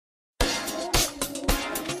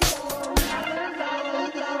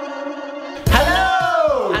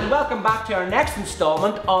welcome back to our next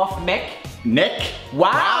installment of MicNicWow.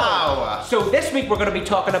 Wow! So this week we're going to be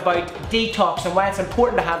talking about detox and why it's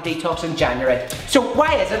important to have detox in January. So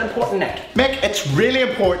why is it important, Nick? Mick, it's really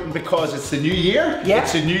important because it's the new year,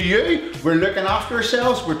 it's a new you, we're looking after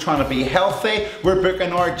ourselves, we're trying to be healthy, we're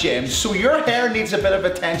booking our gyms, so your hair needs a bit of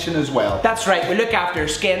attention as well. That's right, we look after our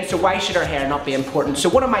skin, so why should our hair not be important? So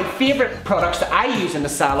one of my favourite products that I use in the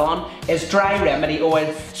salon is Dry Remedy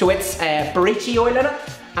Oil. So it's borichi oil in it,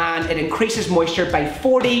 and it increases moisture by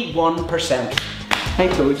 41%. I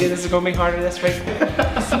told you this is going to be harder this week.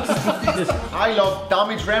 I love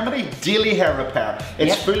Damage Remedy Daily Hair Repair.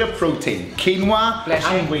 It's full of protein, quinoa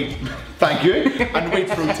and wheat. Thank you, and wheat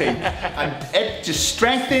protein. And it just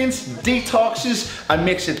strengthens, detoxes, and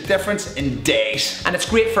makes a difference in days. And it's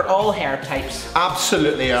great for all hair types.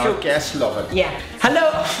 Absolutely, our guests love it. Yeah.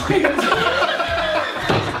 Hello.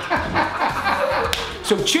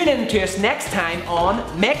 So tune in to us next time on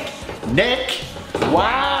MicNicWow.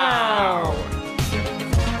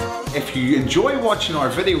 If you enjoy watching our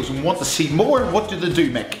videos and want to see more, what do they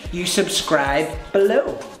do, Mick? You subscribe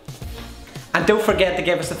below. And don't forget to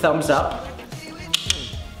give us a thumbs up.